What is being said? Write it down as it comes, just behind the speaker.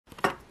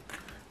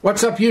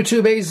What's up,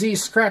 YouTube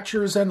AZ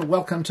Scratchers, and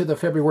welcome to the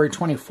February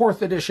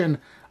 24th edition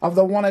of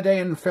the One A Day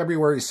in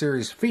February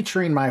series,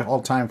 featuring my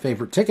all-time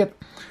favorite ticket,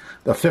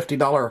 the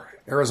 $50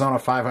 Arizona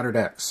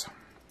 500X.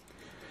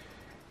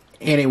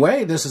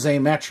 Anyway, this is a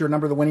match your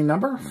number, the winning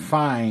number.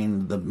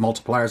 Find the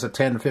multipliers at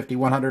 10, 50,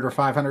 100, or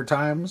 500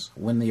 times.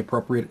 Win the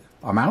appropriate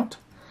amount.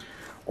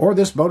 Or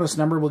this bonus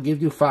number will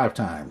give you 5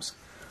 times.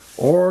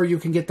 Or you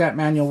can get that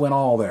manual win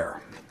all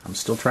there. I'm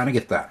still trying to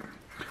get that.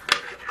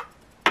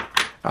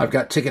 I've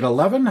got ticket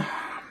 11,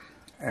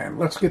 and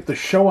let's get the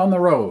show on the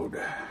road.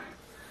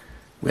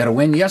 We had a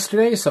win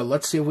yesterday, so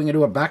let's see if we can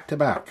do a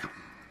back-to-back.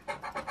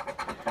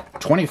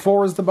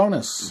 24 is the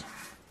bonus.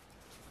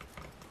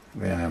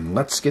 And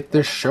let's get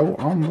this show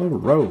on the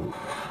road.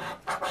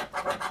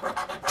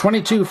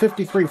 22,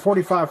 53,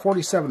 45,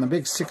 47, the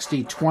big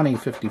 60, 20,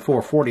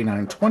 54,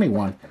 49,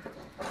 21,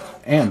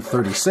 and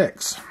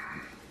 36.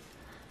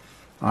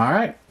 All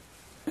right,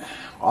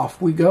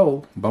 off we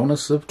go.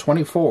 Bonus of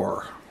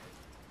 24.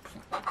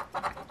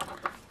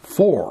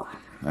 4.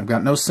 I've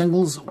got no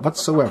singles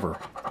whatsoever.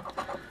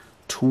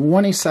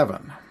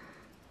 27.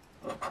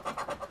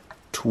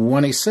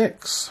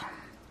 26.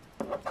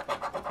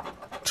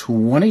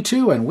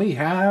 22, and we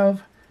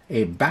have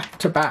a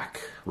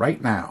back-to-back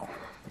right now.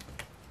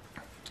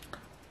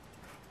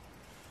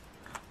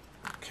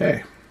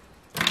 Okay.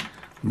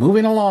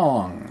 Moving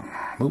along.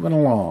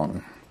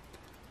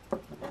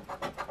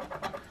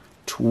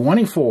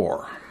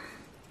 24.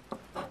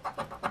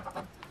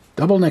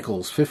 Double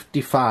nickels,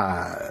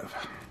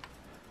 55.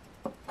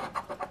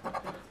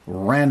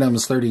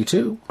 Randoms,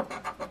 32.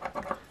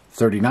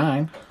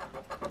 39.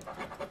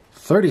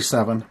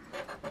 37.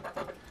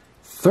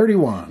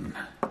 31.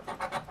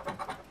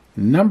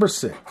 Number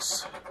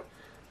 6.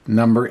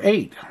 Number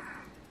 8.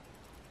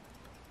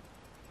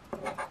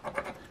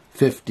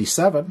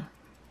 57.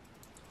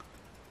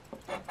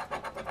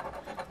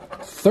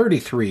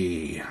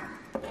 33.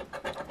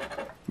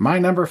 My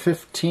number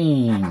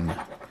 15.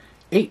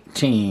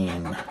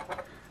 18.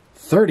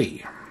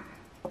 30.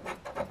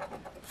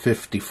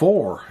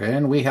 54.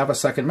 And we have a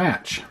second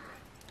match.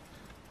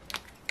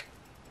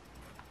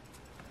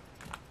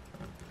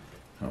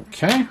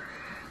 Okay.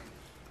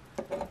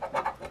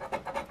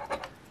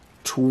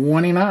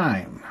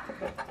 29.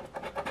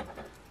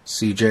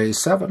 CJ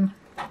 7.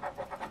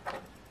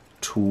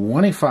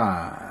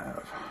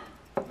 25.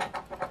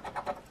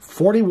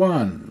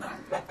 41.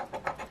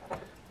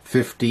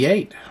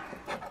 58.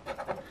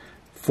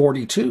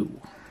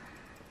 42.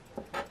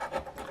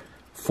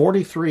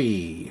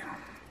 43.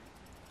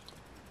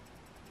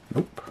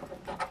 Nope.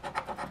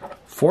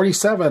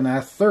 47, a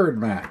third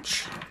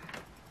match.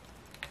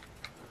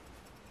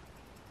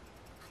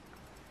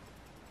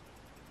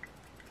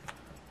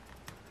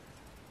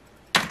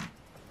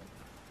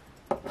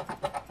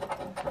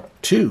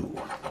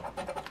 2.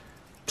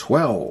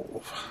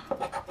 12.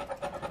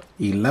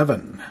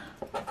 11.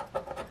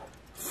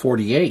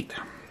 48.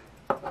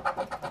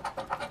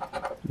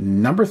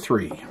 Number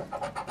 3.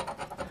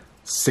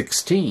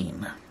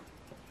 16.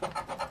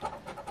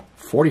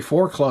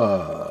 44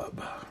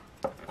 club.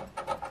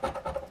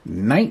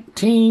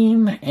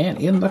 19, and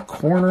in the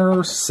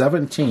corner,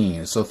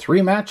 17. So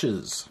 3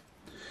 matches.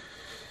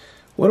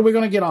 What are we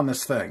going to get on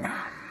this thing?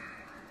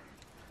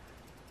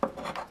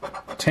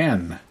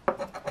 10.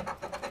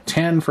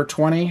 10 for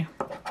 20.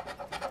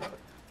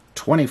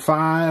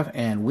 25,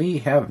 and we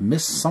have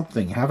missed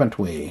something, haven't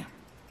we?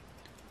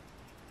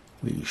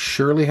 We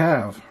surely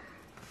have.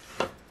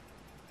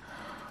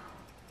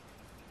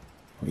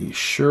 We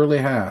surely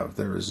have.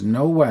 There is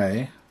no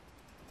way.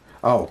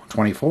 Oh,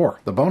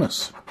 24, the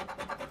bonus.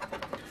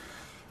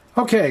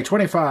 Okay,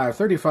 25,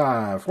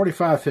 35,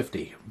 45,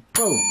 50.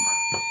 Boom.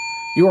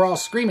 You are all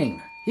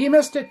screaming, he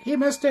missed it, he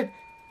missed it.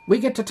 We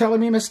get to tell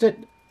him he missed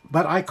it,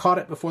 but I caught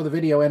it before the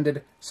video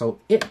ended, so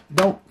it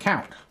don't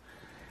count.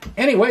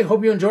 Anyway,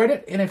 hope you enjoyed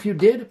it, and if you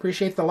did,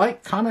 appreciate the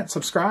like, comment,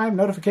 subscribe,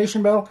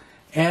 notification bell,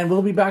 and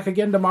we'll be back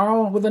again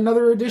tomorrow with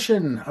another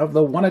edition of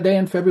the One A Day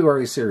in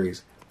February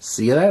series.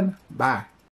 See you then. Bye.